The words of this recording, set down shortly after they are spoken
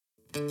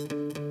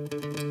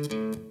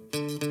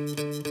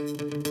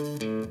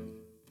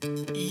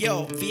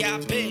Yo,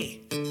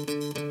 VIP,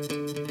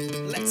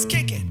 let's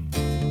kick it.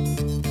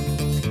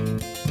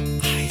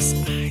 Ice,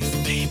 ice,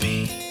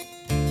 baby.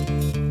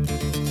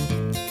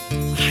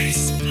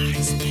 Ice,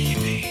 ice,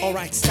 baby.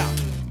 Alright, stop.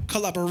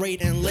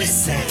 Collaborate and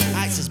listen.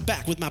 Ice is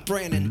back with my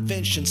brand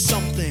invention.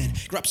 Something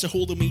grabs a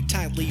hold of me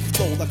tightly,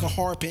 flow like a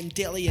harp in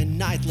daily and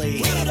nightly.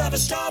 Will it ever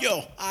stop?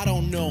 Yo, I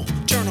don't know.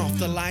 Turn off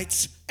the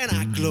lights and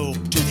I glow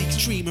to the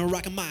extreme. I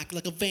rock a mic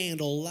like a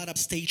vandal. Light up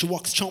stage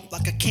walks, chomp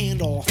like a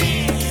candle.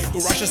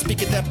 Rush a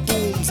speaker that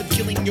booms and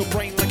killing your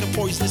brain like a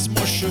poisonous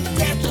mushroom.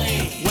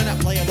 Deadly. When I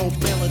play a low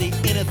melody,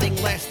 anything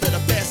less than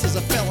the best is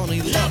a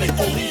felony. Love it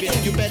or leave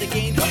it. You better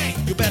gain.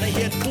 You better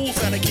hit fools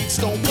that the kids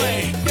don't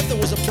play. If there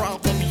was a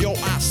problem, yo,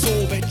 I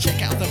solve it.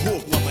 Check out the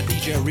hook while my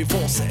DJ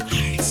revolves it.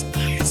 Ice,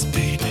 ice,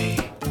 baby.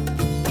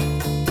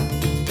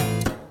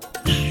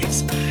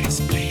 Ice, ice,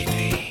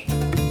 baby.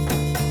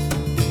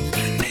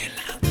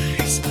 Vanilla,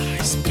 ice,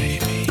 ice,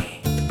 baby.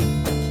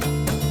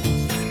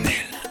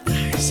 Vanilla,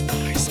 ice,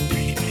 ice,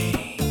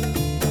 baby.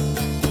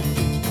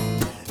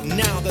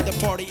 Now that the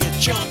party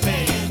is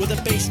jumping, with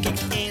the bass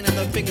kicked in and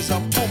the fingers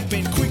are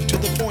pumping, quick to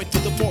the point,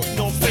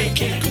 no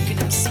faking. Cooking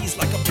MCs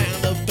like a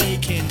pound of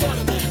bacon,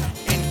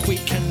 and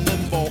quick and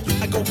nimble.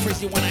 I go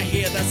crazy when I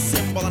hear that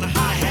cymbal and a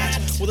hi-hat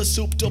with a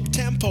souped-up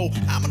tempo.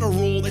 I'm on a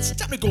roll, it's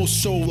time to go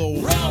solo.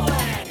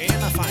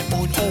 And a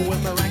 5.0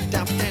 in my racked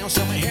up down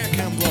so my hair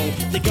can blow.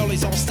 The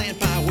girlies all stand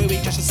by,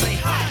 waving just to say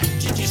hi.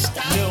 Did you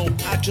stop? No,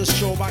 I just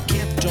drove, I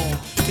can't don't.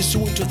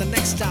 Pursuing to the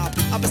next stop.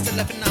 I best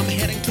left and I'm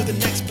heading to the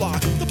next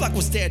block. The block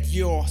was dead,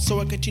 yo, so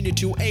I continued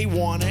to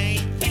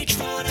A1A.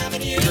 Beachfront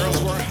Avenue.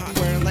 Girls were hot,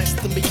 wearing less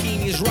than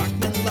bikinis.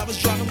 Rockmen lovers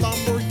driving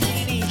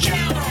Lamborghini.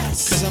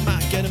 Jealous. Cause I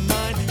might get in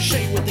mine.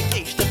 Shade with the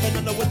gauge, the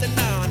vanilla with the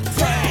 9.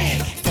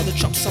 Pray for the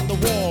chops on the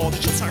wall.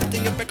 The shots are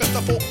thinking because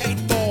the full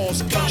 8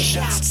 balls.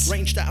 Gunshots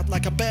ranged out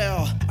like a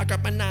bell. I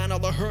got my 9,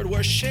 all I heard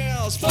were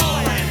shells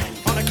falling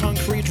on a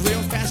concrete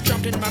real fast.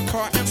 Jumped in my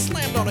car and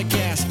slammed on the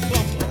gas.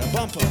 Bumper to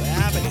bumper, the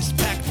avenue's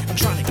packed. I'm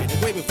trying to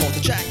get away before the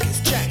jack is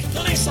jacked.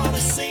 Police on the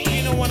scene.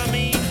 You know what I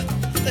mean?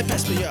 They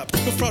passed me up,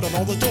 no fraud on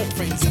all the dope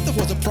friends. If there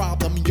was a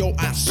problem, yo,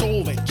 I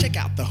solve it. Check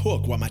out the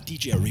hook while my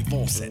DJ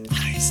revolves it.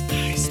 Ice,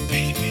 ice,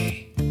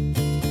 baby.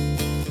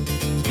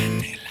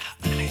 Vanilla,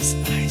 ice,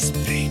 ice,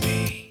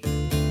 baby.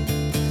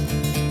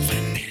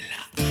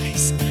 Vanilla,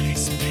 ice,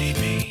 ice,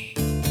 baby.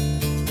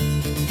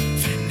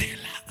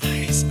 Vanilla,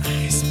 ice,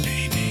 ice,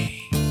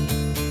 baby.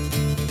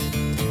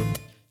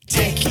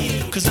 Take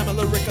it, cause I'm a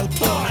lyrical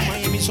poet.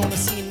 Miami's on the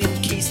scene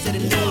in case they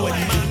didn't know it.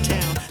 My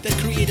town that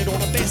created all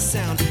the best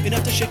sound.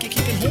 Enough to shake it,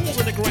 kicking holes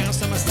in the ground.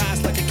 Some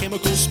styles like a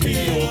chemical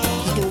spill.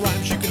 The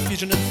rhymes you can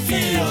fusion and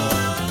feel.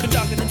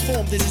 Conduct and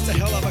inform, this is the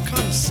hell of a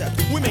concept.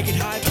 We make it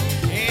hype,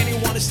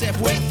 anyone to step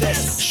with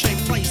this. Shake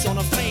place on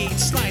a fade,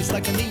 slice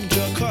like a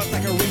ninja, cut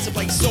like a razor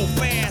blade so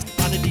fast.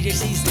 By the DJ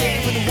sees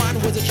dead, when the wine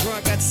was a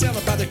drug, I'd sell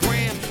it by the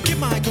gram. Get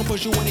my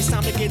composure when it's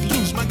time to get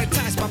loose.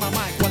 Magnetized by my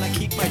mic while I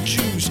keep my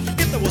juice.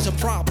 If there was a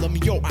problem,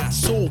 yo, I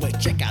solve it.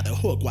 Check out the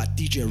hook while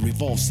DJ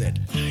revolves it.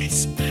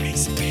 Ice,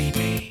 ice,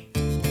 baby.